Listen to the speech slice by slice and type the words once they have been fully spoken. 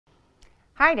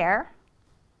Hi there!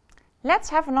 Let's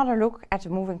have another look at the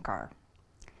moving car.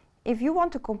 If you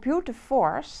want to compute the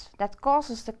force that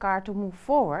causes the car to move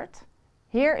forward,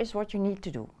 here is what you need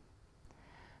to do.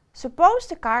 Suppose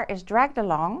the car is dragged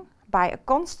along by a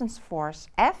constant force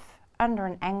F under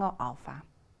an angle alpha.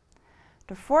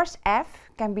 The force F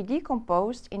can be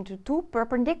decomposed into two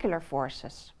perpendicular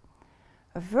forces.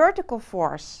 A vertical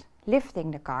force lifting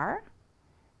the car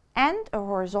and a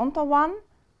horizontal one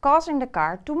causing the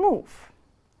car to move.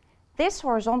 This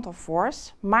horizontal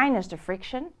force, minus the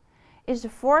friction, is the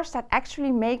force that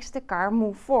actually makes the car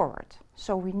move forward,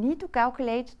 so we need to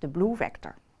calculate the blue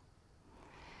vector.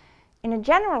 In a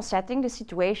general setting, the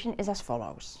situation is as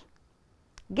follows.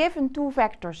 Given two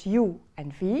vectors u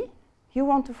and v, you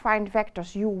want to find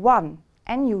vectors u1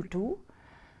 and u2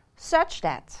 such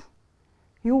that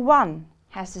u1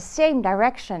 has the same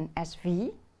direction as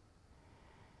v,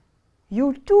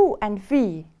 u2 and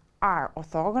v are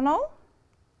orthogonal,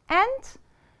 and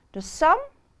the sum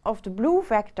of the blue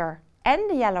vector and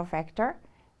the yellow vector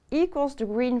equals the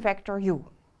green vector u.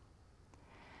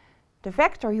 The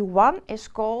vector u1 is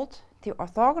called the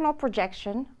orthogonal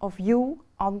projection of u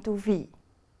onto v.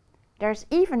 There's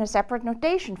even a separate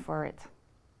notation for it.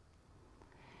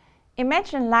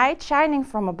 Imagine light shining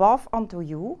from above onto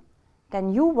u,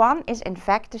 then u1 is in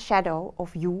fact the shadow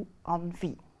of u on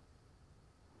v.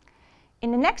 In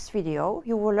the next video,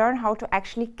 you will learn how to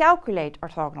actually calculate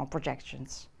orthogonal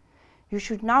projections. You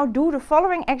should now do the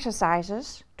following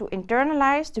exercises to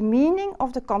internalize the meaning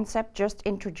of the concept just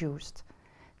introduced.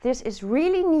 This is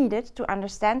really needed to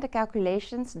understand the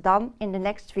calculations done in the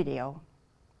next video.